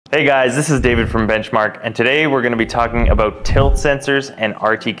Hey guys, this is David from Benchmark, and today we're going to be talking about tilt sensors and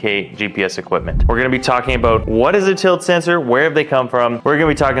RTK GPS equipment. We're going to be talking about what is a tilt sensor, where have they come from. We're going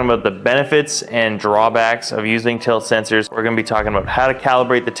to be talking about the benefits and drawbacks of using tilt sensors. We're going to be talking about how to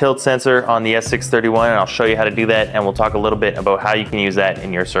calibrate the tilt sensor on the S631, and I'll show you how to do that, and we'll talk a little bit about how you can use that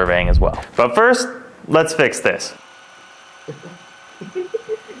in your surveying as well. But first, let's fix this.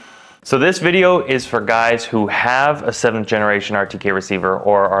 So this video is for guys who have a 7th generation RTK receiver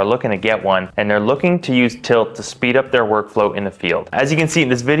or are looking to get one, and they're looking to use tilt to speed up their workflow in the field. As you can see in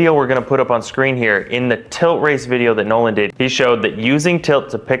this video we're going to put up on screen here, in the tilt race video that Nolan did, he showed that using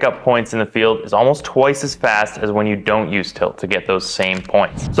tilt to pick up points in the field is almost twice as fast as when you don't use tilt to get those same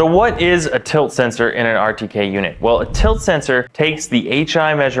points. So what is a tilt sensor in an RTK unit? Well, a tilt sensor takes the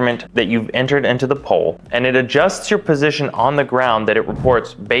HI measurement that you've entered into the pole, and it adjusts your position on the ground that it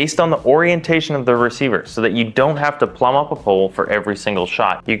reports based on the orientation of the receiver, so that you don't have to plumb up a pole for every single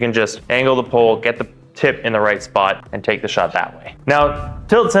shot. You can just angle the pole, get the tip in the right spot, and take the shot that way. Now,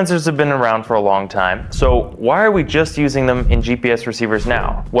 tilt sensors have been around for a long time, so why are we just using them in GPS receivers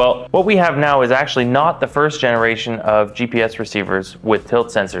now? Well, what we have now is actually not the first generation of GPS receivers with tilt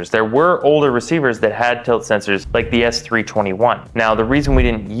sensors. There were older receivers that had tilt sensors, like the S321. Now, the reason we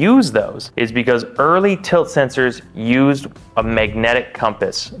didn't use those is because early tilt sensors used a magnetic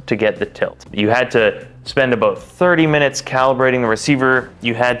compass to get the tilt. You had to spend about 30 minutes calibrating the receiver.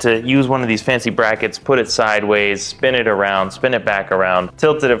 You had to use one of these fancy brackets, put it sideways, spin it around, spin it back around,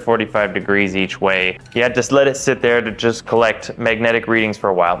 tilt it at 45 degrees each way. You had to let it sit there to just collect magnetic readings for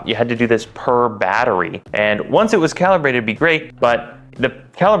a while. You had to do this per battery. And once it was calibrated, it'd be great, but the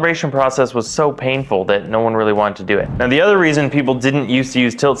calibration process was so painful that no one really wanted to do it. Now, the other reason people didn't used to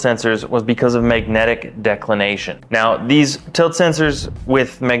use tilt sensors was because of magnetic declination. Now, these tilt sensors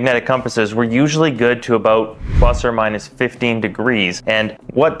with magnetic compasses were usually good to about plus or minus 15 degrees. And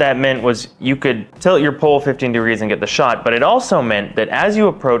what that meant was you could tilt your pole 15 degrees and get the shot, but it also meant that as you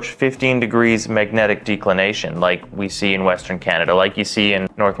approach 15 degrees magnetic declination, like we see in Western Canada, like you see in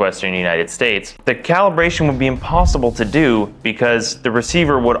Northwestern United States, the calibration would be impossible to do because the receiver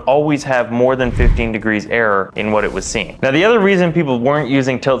would always have more than 15 degrees error in what it was seeing. Now, the other reason people weren't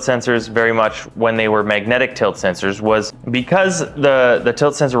using tilt sensors very much when they were magnetic tilt sensors was because the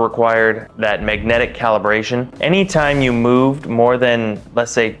tilt sensor required that magnetic calibration. Anytime you moved more than,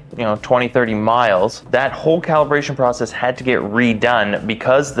 let's say, 20, 30 miles, that whole calibration process had to get redone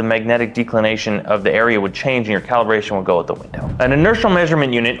because the magnetic declination of the area would change and your calibration would go out the window. An inertial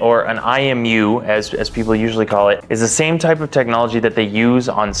measurement unit, or an IMU as people usually call it, is the same type of technology that they use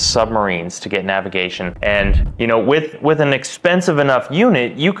on submarines to get navigation. And with an expensive enough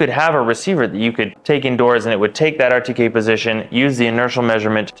unit, you could have a receiver that you could take indoors and it would take that RTK position, use the inertial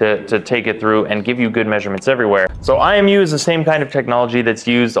measurement to take it through and give you good measurements everywhere. So IMU is the same kind of technology that's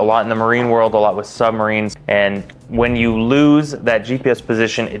used a lot in the marine world, a lot with submarines. And when you lose that GPS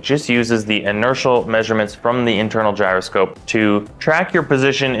position, it just uses the inertial measurements from the internal gyroscope to track your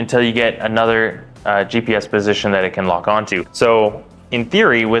position until you get another GPS position that it can lock onto. So in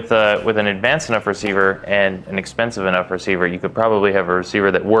theory, with an advanced enough receiver and an expensive enough receiver, you could probably have a receiver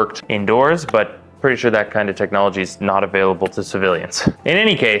that worked indoors, but pretty sure that kind of technology is not available to civilians. In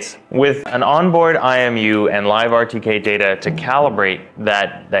any case, with an onboard IMU and live RTK data to calibrate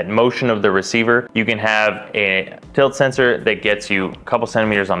that motion of the receiver, you can have a tilt sensor that gets you a couple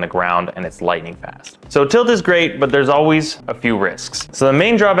centimeters on the ground and it's lightning fast. So tilt is great, but there's always a few risks. So the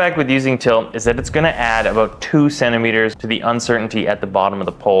main drawback with using tilt is that it's going to add about 2 centimeters to the uncertainty at the bottom of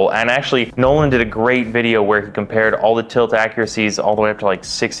the pole. And actually, Nolan did a great video where he compared all the tilt accuracies all the way up to like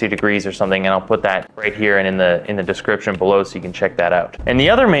 60 degrees or something, and I'll put that right here and in the description below so you can check that out. And the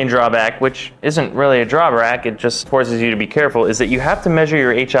other main drawback, which isn't really a drawback, it just forces you to be careful, is that you have to measure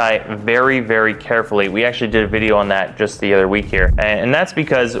your HI very, very carefully. We actually did a video on that just the other week here. And that's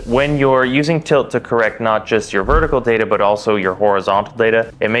because when you're using tilt to correct not just your vertical data, but also your horizontal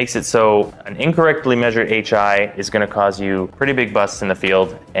data, it makes it so an incorrectly measured HI is going to cause you pretty big busts in the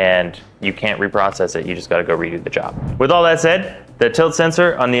field, and you can't reprocess it. You just got to go redo the job. With all that said, the tilt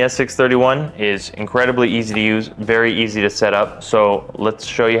sensor on the S631 is incredibly easy to use, very easy to set up. So let's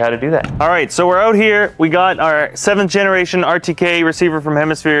show you how to do that. All right, so we're out here. We got our 7th generation RTK receiver from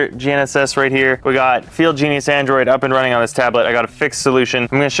Hemisphere GNSS right here. We got Field Genius Android up and running on this tablet. I got a fixed solution.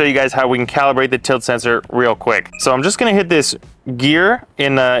 I'm gonna show you guys how we can calibrate the tilt sensor real quick. So I'm just gonna hit this gear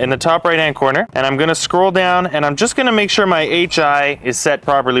in the top right hand corner, and I'm gonna scroll down, and I'm just gonna make sure my HI is set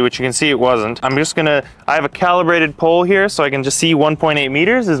properly, which you can see it wasn't. I have a calibrated pole here, so I can just see 1.8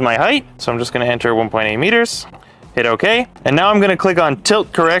 meters is my height. So I'm just gonna enter 1.8 meters, hit OK. And now I'm gonna click on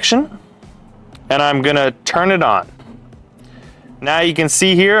tilt correction, and I'm gonna turn it on. Now you can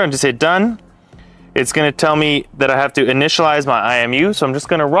see here, I'll just hit done. It's gonna tell me that I have to initialize my IMU. So I'm just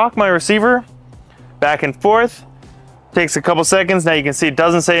gonna rock my receiver back and forth. Takes a couple seconds. Now you can see it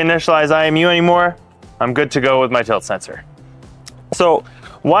doesn't say initialize IMU anymore. I'm good to go with my tilt sensor. So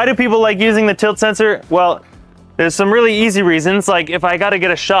why do people like using the tilt sensor? Well, there's some really easy reasons. Like if I gotta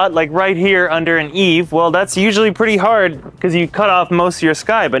get a shot like right here under an eave, well, that's usually pretty hard because you cut off most of your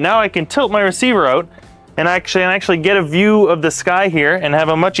sky. But now I can tilt my receiver out and actually get a view of the sky here and have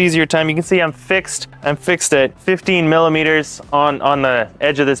a much easier time. You can see I'm fixed at 15 millimeters on the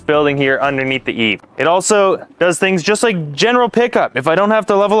edge of this building here underneath the eave. It also does things just like general pickup. If I don't have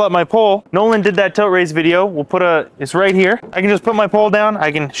to level up my pole, Nolan did that tilt raise video. It's right here. I can just put my pole down, I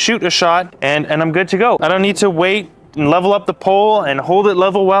can shoot a shot, and I'm good to go. I don't need to wait and level up the pole and hold it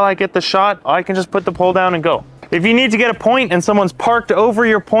level while I get the shot. I can just put the pole down and go. If you need to get a point and someone's parked over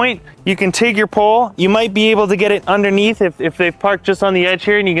your point, you can take your pole. You might be able to get it underneath if they've parked just on the edge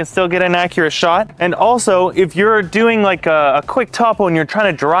here, and you can still get an accurate shot. And also, if you're doing like a quick topo and you're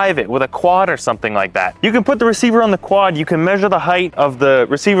trying to drive it with a quad or something like that, you can put the receiver on the quad, you can measure the height of the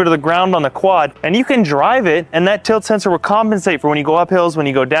receiver to the ground on the quad, and you can drive it, and that tilt sensor will compensate for when you go up hills, when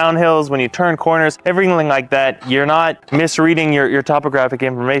you go down hills, when you turn corners, everything like that. You're not misreading your topographic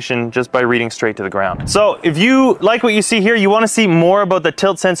information just by reading straight to the ground. So if you like what you see here, you want to see more about the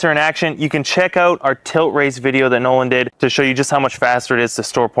tilt sensor in action, you can check out our tilt race video that Nolan did to show you just how much faster it is to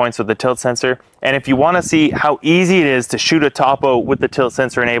store points with the tilt sensor. And if you want to see how easy it is to shoot a topo with the tilt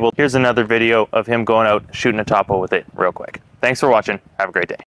sensor enabled, here's another video of him going out shooting a topo with it real quick. Thanks for watching. Have a great day.